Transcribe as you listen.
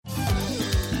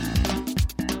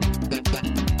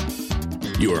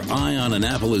Your Eye on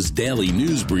Annapolis daily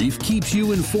news brief keeps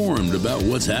you informed about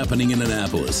what's happening in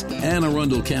Annapolis, Anne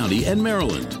Arundel County, and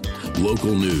Maryland.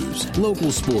 Local news,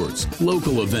 local sports,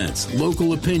 local events,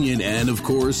 local opinion, and, of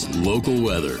course, local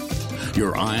weather.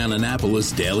 Your Eye on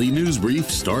Annapolis daily news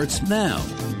brief starts now.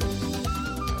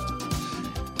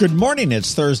 Good morning.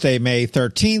 It's Thursday, May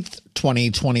 13th,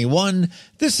 2021.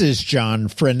 This is John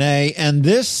Frenaye, and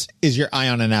this is your Eye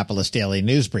on Annapolis daily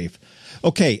news brief.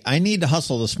 Okay, I need to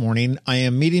hustle this morning. I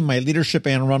am meeting my Leadership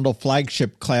Anne Arundel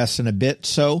flagship class in a bit,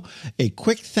 so a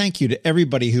quick thank you to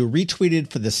everybody who retweeted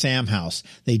for the Sam House.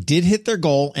 They did hit their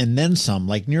goal and then some,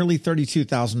 like nearly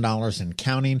 $32,000 and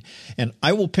counting, and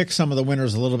I will pick some of the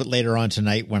winners a little bit later on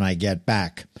tonight when I get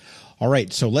back. All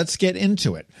right, so let's get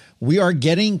into it. We are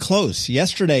getting close.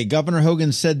 Yesterday, Governor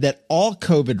Hogan said that all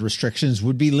COVID restrictions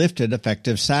would be lifted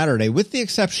effective Saturday, with the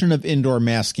exception of indoor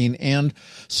masking, and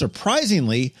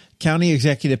surprisingly, County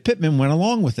Executive Pittman went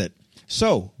along with it.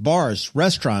 So, bars,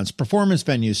 restaurants, performance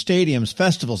venues, stadiums,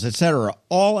 festivals, etc.,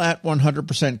 all at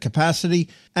 100% capacity.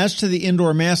 As to the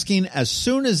indoor masking, as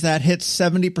soon as that hits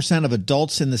 70% of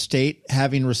adults in the state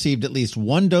having received at least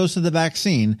one dose of the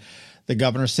vaccine, the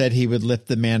governor said he would lift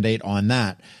the mandate on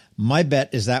that. My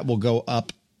bet is that will go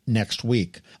up next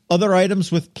week. Other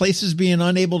items: with places being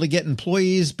unable to get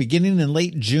employees, beginning in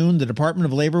late June, the Department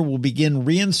of Labor will begin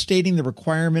reinstating the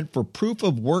requirement for proof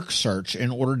of work search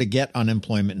in order to get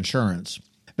unemployment insurance.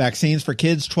 Vaccines for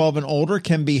kids 12 and older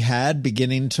can be had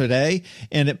beginning today,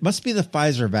 and it must be the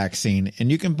Pfizer vaccine, and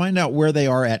you can find out where they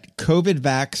are at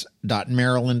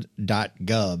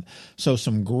covidvax.maryland.gov. So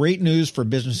some great news for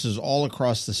businesses all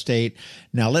across the state.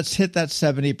 Now let's hit that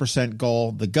 70%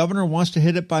 goal. The governor wants to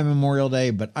hit it by Memorial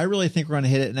Day, but I really think we're going to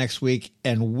hit it next week,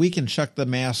 and we can chuck the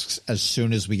masks as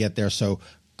soon as we get there, so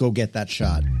go get that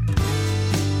shot.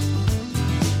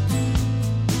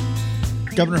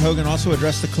 Governor Hogan also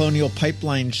addressed the Colonial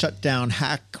Pipeline shutdown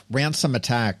hack ransom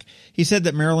attack. He said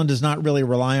that Maryland does not really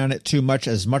rely on it too much,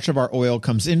 as much of our oil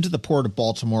comes into the port of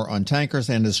Baltimore on tankers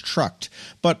and is trucked.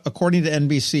 But according to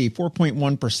NBC,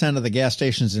 4.1% of the gas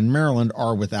stations in Maryland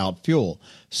are without fuel,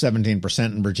 17%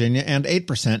 in Virginia, and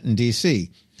 8% in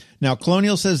D.C. Now,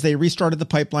 Colonial says they restarted the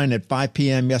pipeline at 5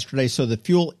 p.m. yesterday, so the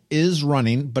fuel is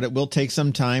running, but it will take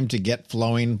some time to get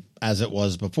flowing as it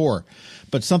was before.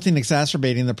 But something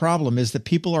exacerbating the problem is that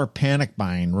people are panic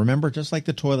buying. Remember, just like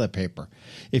the toilet paper.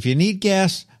 If you need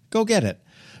gas, go get it.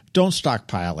 Don't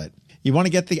stockpile it. You want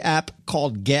to get the app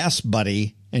called Gas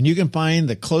Buddy, and you can find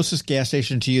the closest gas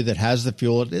station to you that has the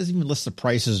fuel. It even lists the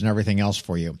prices and everything else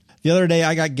for you. The other day,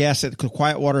 I got gas at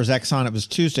Quiet Waters Exxon. It was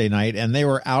Tuesday night, and they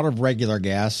were out of regular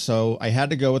gas, so I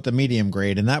had to go with the medium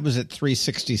grade, and that was at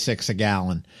 $3.66 a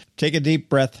gallon. Take a deep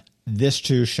breath. This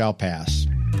too shall pass.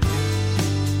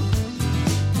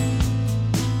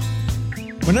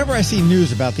 Whenever I see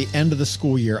news about the end of the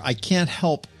school year, I can't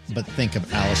help but think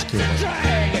of Alice Cooper.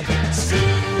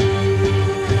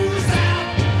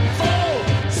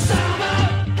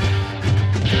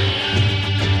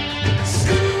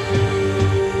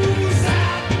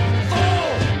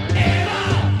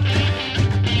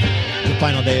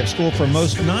 Final day of school for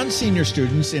most non-senior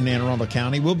students in Anne Arundel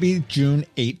County will be June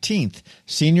 18th.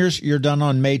 Seniors, you're done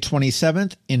on May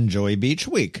 27th. Enjoy Beach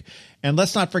Week. And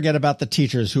let's not forget about the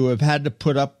teachers who have had to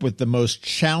put up with the most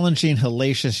challenging,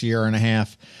 hellacious year and a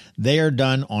half. They are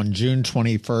done on June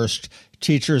 21st.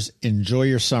 Teachers, enjoy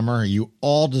your summer. You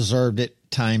all deserved it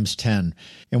times 10.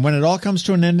 And when it all comes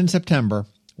to an end in September,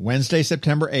 Wednesday,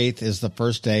 September 8th is the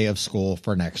first day of school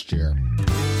for next year.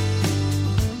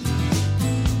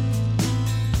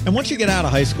 And once you get out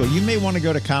of high school, you may want to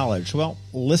go to college. Well,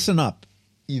 listen up.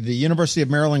 The University of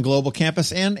Maryland Global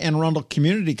Campus and Anne Arundel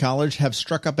Community College have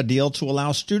struck up a deal to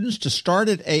allow students to start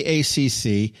at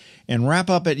AACC and wrap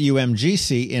up at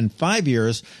UMGC in 5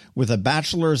 years with a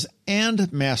bachelor's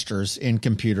and master's in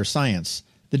computer science.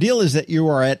 The deal is that you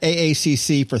are at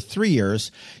AACC for 3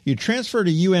 years, you transfer to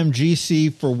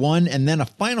UMGC for 1, and then a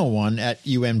final one at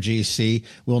UMGC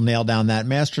will nail down that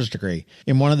master's degree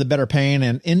in one of the better paying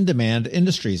and in-demand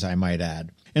industries, I might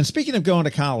add. And speaking of going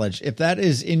to college, if that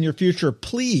is in your future,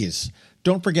 please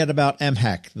don't forget about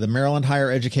MHEC, the Maryland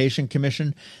Higher Education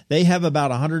Commission. They have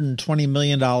about $120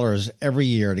 million every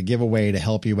year to give away to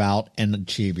help you out and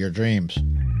achieve your dreams.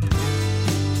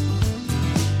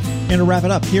 And to wrap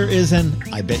it up, here is an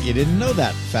I bet you didn't know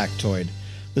that factoid.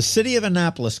 The city of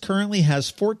Annapolis currently has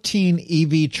 14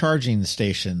 EV charging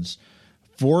stations,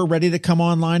 4 ready to come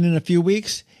online in a few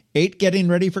weeks, 8 getting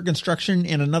ready for construction,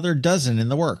 and another dozen in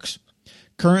the works.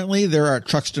 Currently, there are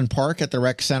Truxton Park at the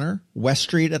Rec Center, West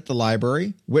Street at the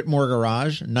library, Whitmore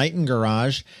Garage, Knighton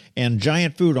Garage, and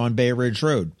Giant Food on Bay Ridge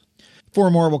Road. 4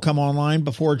 more will come online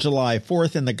before July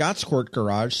 4th in the Gottschalk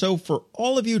garage. So for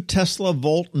all of you Tesla,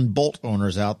 Volt, and Bolt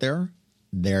owners out there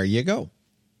you go.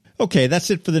 Okay, that's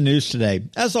it for the news today.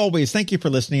 As always, thank you for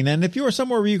listening. And if you are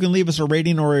somewhere where you can leave us a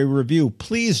rating or a review,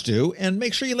 please do. And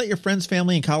make sure you let your friends,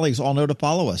 family, and colleagues all know to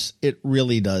follow us. It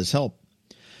really does help.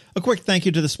 A quick thank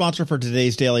you to the sponsor for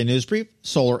today's Daily News Brief,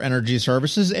 Solar Energy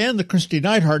Services, and the Christy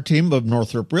Neidhart team of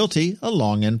Northrop Realty, a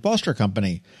Long and Foster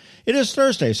company. It is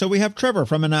Thursday, so we have Trevor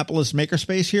from Annapolis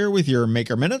Makerspace here with your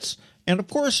Maker Minutes. And of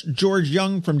course, George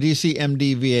Young from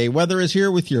DCMDVA Weather is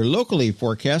here with your locally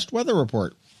forecast weather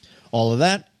report. All of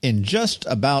that in just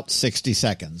about 60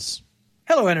 seconds.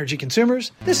 Hello, energy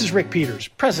consumers. This is Rick Peters,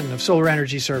 president of Solar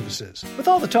Energy Services. With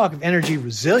all the talk of energy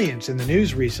resilience in the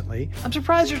news recently, I'm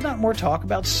surprised there's not more talk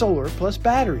about solar plus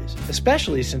batteries,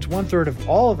 especially since 1/3 of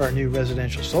all of our new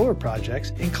residential solar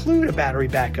projects include a battery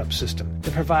backup system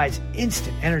that provides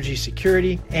instant energy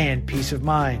security and peace of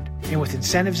mind. And with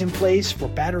incentives in place for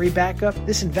battery backup,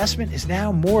 this investment is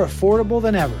now more affordable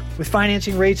than ever. With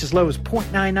financing rates as low as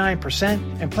 0.99%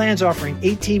 and plans offering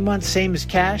 18 months same as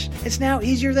cash, it's now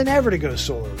easier than ever to go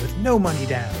solar with no money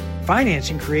down.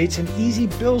 Financing creates an easy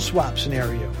bill swap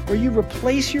scenario where you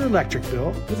replace your electric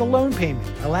bill with a loan payment,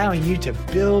 allowing you to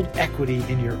build equity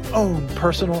in your own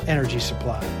personal energy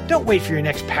supply. Don't wait for your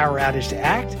next power outage to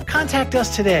act. Contact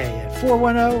us today at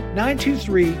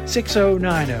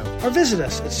 410-923-6090 or visit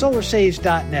us at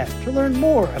solarsaves.net to learn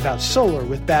more about solar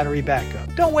with battery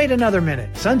backup. Don't wait another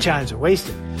minute. Sunshine's a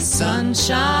wasted.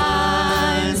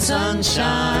 Sunshine,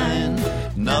 sunshine,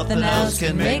 nothing else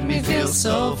can make me feel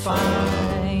so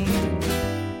fine.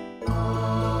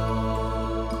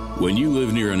 When you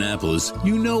live near Annapolis,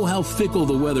 you know how fickle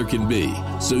the weather can be.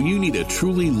 So you need a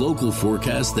truly local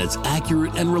forecast that's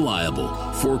accurate and reliable.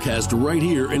 Forecast right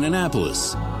here in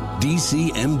Annapolis.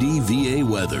 DCMDVA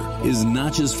Weather is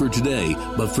not just for today,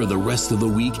 but for the rest of the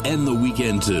week and the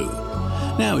weekend too.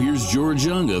 Now here's George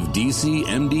Young of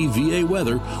DCMDVA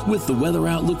Weather with the weather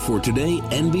outlook for today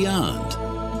and beyond.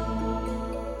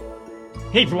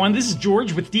 Hey everyone, this is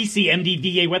George with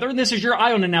DCMDVA Weather, and this is your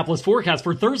Eye on Annapolis forecast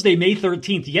for Thursday, May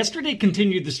 13th. Yesterday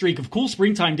continued the streak of cool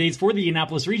springtime days for the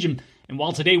Annapolis region, and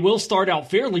while today will start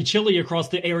out fairly chilly across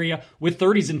the area with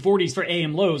 30s and 40s for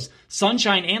AM lows,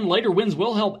 sunshine and lighter winds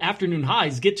will help afternoon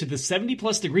highs get to the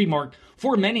 70-plus degree mark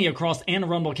for many across Anne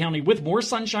Arundel County, with more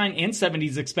sunshine and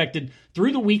 70s expected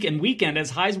through the week and weekend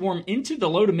as highs warm into the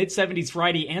low to mid-70s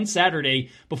Friday and Saturday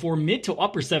before mid to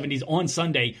upper 70s on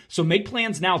Sunday. So make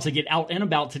plans now to get out and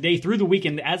about today through the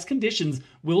weekend as conditions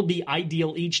will be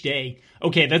ideal each day.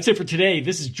 Okay, that's it for today.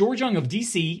 This is George Young of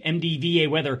DCMDVA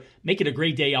Weather. Make it a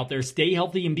great day out there. Stay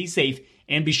healthy and be safe.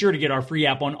 And be sure to get our free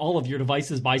app on all of your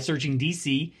devices by searching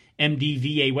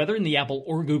DCMDVA Weather in the Apple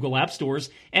or Google App Stores.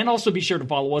 And also be sure to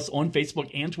follow us on Facebook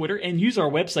and Twitter and use our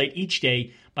website each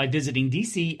day by visiting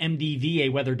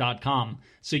DCMDVAweather.com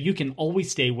so you can always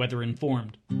stay weather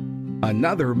informed.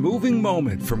 Another moving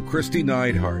moment from Christy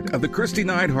Neidhart of the Christy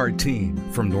Neidhart team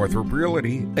from Northrop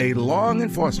Realty, a Long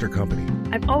and Foster company.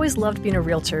 I've always loved being a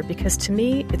realtor because to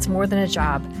me, it's more than a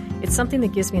job. It's something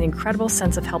that gives me an incredible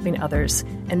sense of helping others.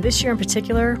 And this year in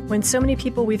particular, when so many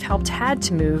people we've helped had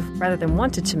to move rather than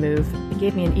wanted to move, it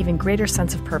gave me an even greater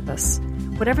sense of purpose.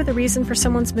 Whatever the reason for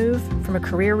someone's move, from a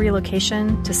career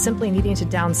relocation to simply needing to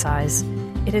downsize,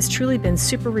 it has truly been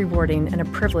super rewarding and a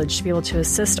privilege to be able to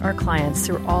assist our clients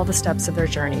through all the steps of their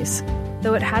journeys.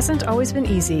 Though it hasn't always been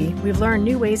easy, we've learned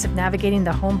new ways of navigating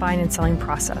the home buying and selling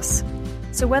process.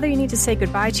 So whether you need to say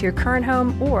goodbye to your current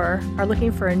home or are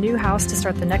looking for a new house to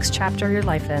start the next chapter of your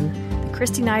life in, the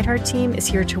Christy Neidhart team is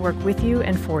here to work with you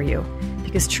and for you,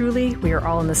 because truly we are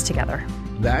all in this together.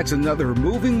 That's another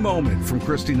moving moment from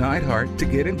Christy Neidhart. To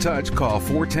get in touch, call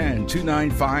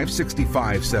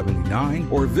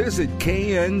 410-295-6579 or visit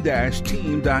kn-team.com.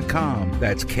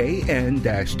 That's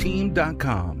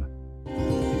kn-team.com.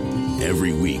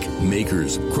 Every week,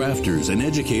 makers, crafters, and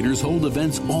educators hold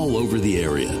events all over the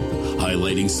area.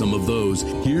 Highlighting some of those,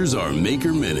 here's our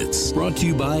Maker Minutes, brought to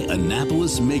you by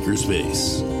Annapolis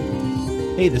Makerspace.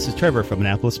 Hey, this is Trevor from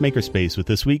Annapolis Makerspace with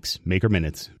this week's Maker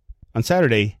Minutes. On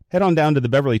Saturday, head on down to the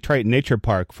Beverly Triton Nature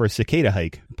Park for a cicada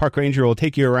hike. Park ranger will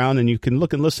take you around and you can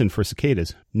look and listen for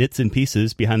cicadas. Knits and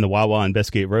Pieces behind the Wawa on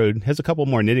Bestgate Road has a couple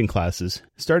more knitting classes.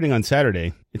 Starting on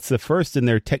Saturday, it's the first in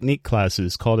their technique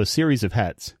classes called A Series of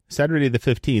Hats. Saturday the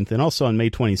 15th and also on May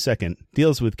 22nd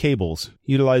deals with cables,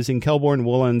 utilizing Kelborn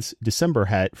Woolen's December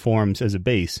hat forms as a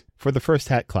base for the first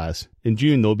hat class. In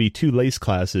June, there'll be 2 lace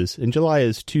classes. In July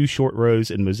is 2 short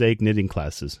rows and mosaic knitting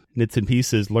classes. Knits and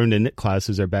Pieces Learn to Knit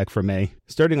classes are back for May.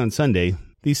 Starting on Sunday,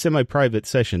 These semi-private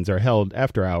sessions are held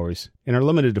after hours and are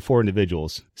limited to 4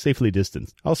 individuals, safely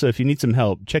distanced. Also, if you need some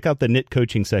help, check out the knit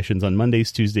coaching sessions on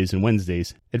Mondays, Tuesdays, and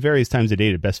Wednesdays at various times of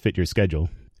day to best fit your schedule.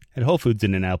 At Whole Foods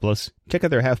in Annapolis, check out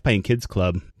their Half Pint Kids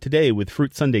Club, today with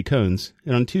Fruit Sundae Cones,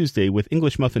 and on Tuesday with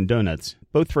English Muffin Donuts,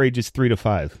 both for ages 3 to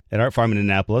 5. At Art Farm in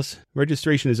Annapolis,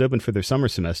 registration is open for their summer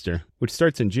semester, which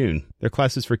starts in June. Their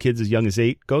classes for kids as young as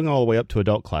 8, going all the way up to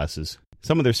adult classes.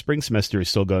 Some of their spring semester is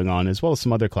still going on, as well as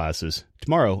some other classes.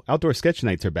 Tomorrow, Outdoor Sketch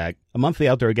Nights are back, a monthly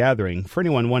outdoor gathering for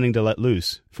anyone wanting to let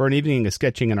loose, for an evening of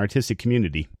sketching and artistic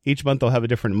community. Each month they'll have a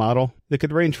different model that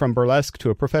could range from burlesque to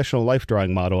a professional life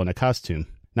drawing model in a costume.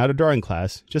 Not a drawing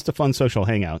class, just a fun social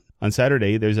hangout. On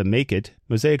Saturday, there's a Make It,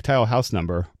 mosaic tile house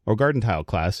number, or garden tile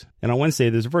class. And on Wednesday,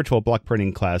 there's a virtual block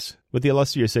printing class with the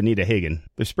illustrious Anita Hagen.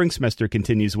 The spring semester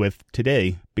continues with,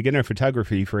 today, beginner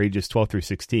photography for ages 12 through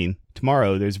 16.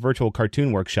 Tomorrow, there's virtual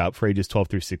cartoon workshop for ages 12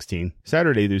 through 16.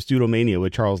 Saturday, there's Doodle Mania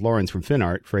with Charles Lawrence from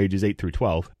FinArt for ages 8 through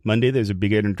 12. Monday, there's a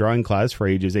beginner drawing class for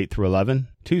ages 8 through 11.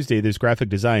 Tuesday, there's graphic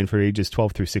design for ages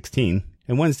 12 through 16.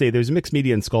 And Wednesday, there's mixed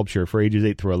media and sculpture for ages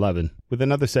 8 through 11, with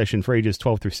another session for ages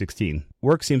 12 through 16.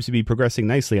 Work seems to be progressing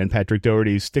nicely on Patrick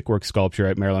Doherty's stickwork sculpture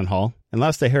at Maryland Hall. And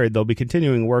last I heard, they'll be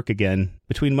continuing work again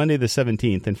between Monday the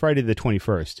 17th and Friday the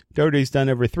 21st. Doherty's done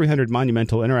over 300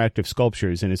 monumental interactive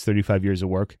sculptures in his 35 years of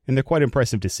work, and they're quite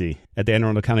impressive to see. At the Anne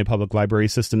Arundel County Public Library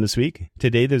System this week,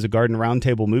 today there's a garden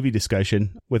roundtable movie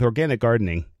discussion with organic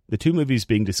gardening. The 2 movies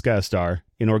being discussed are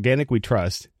In Organic We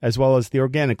Trust, as well as The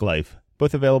Organic Life,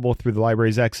 both available through the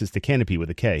library's access to Canopy with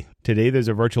a K. Today there's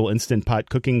a virtual Instant Pot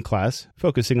cooking class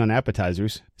focusing on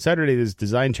appetizers. Saturday there's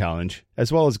Design Challenge,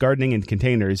 as well as gardening in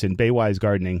containers and Baywise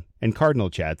gardening, and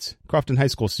Cardinal Chats. Crofton High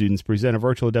School students present a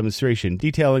virtual demonstration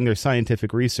detailing their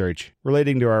scientific research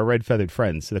relating to our red-feathered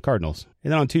friends, the Cardinals.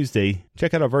 And then on Tuesday,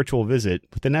 check out a virtual visit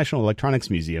with the National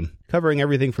Electronics Museum, covering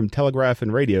everything from telegraph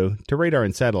and radio to radar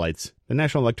and satellites. The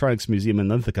National Electronics Museum in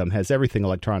Linthicum has everything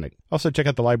electronic. Also check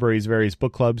out the library's various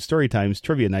book clubs, story times,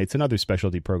 trivia nights, and other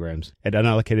specialty programs. At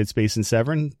Unallocated Space in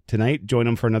Severn, tonight, join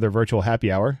them for another virtual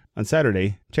happy hour. On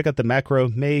Saturday, check out the Macro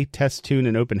May Test Tune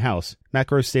and Open House.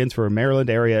 Macro stands for Maryland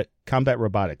Area Combat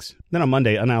Robotics. Then on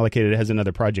Monday, Unallocated has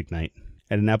another project night.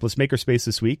 At Annapolis Makerspace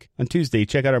this week. On Tuesday,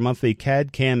 check out our monthly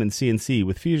CAD, CAM, and CNC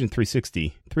with Fusion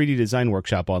 360 3D design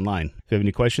workshop online. If you have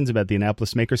any questions about the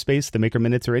Annapolis Makerspace, the Maker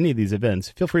Minutes, or any of these events,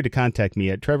 feel free to contact me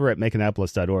at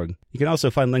trevor@makeannapolis.org. You can also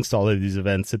find links to all of these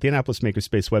events at the Annapolis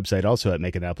Makerspace website, also at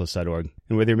makeannapolis.org.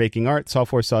 And whether you're making art,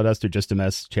 software, sawdust, or just a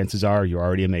mess, chances are you're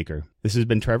already a maker. This has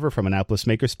been Trevor from Annapolis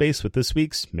Makerspace with this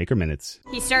week's Maker Minutes.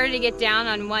 He started to get down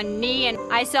on one knee, and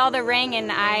I saw the ring, and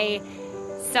I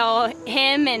saw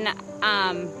him, and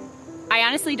I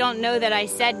honestly don't know that I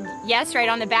said yes right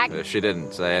on the back. She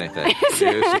didn't say anything. She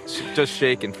was just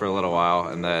shaking for a little while,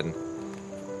 and then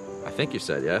I think you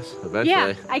said yes eventually.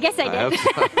 Yeah, I guess I did.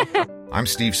 Hope so. I'm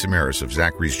Steve Samaras of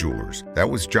Zachary's Jewelers. That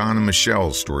was John and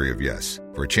Michelle's story of yes.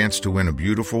 For a chance to win a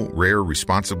beautiful, rare,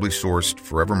 responsibly sourced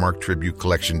Forevermark Tribute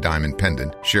Collection diamond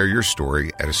pendant, share your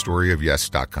story at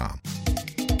astoryofyes.com.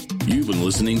 You've been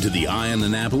listening to the Eye on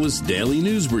Annapolis Daily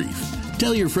News Brief.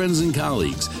 Tell your friends and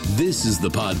colleagues, this is the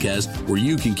podcast where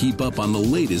you can keep up on the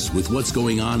latest with what's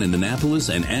going on in Annapolis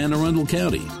and Anne Arundel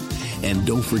County. And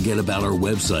don't forget about our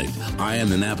website,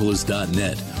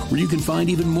 eyeonannapolis.net, where you can find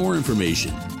even more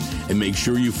information. And make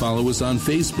sure you follow us on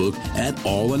Facebook at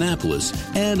All Annapolis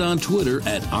and on Twitter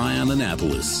at Eye on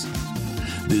Annapolis.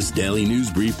 This Daily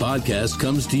News Brief podcast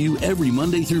comes to you every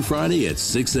Monday through Friday at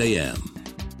 6 a.m.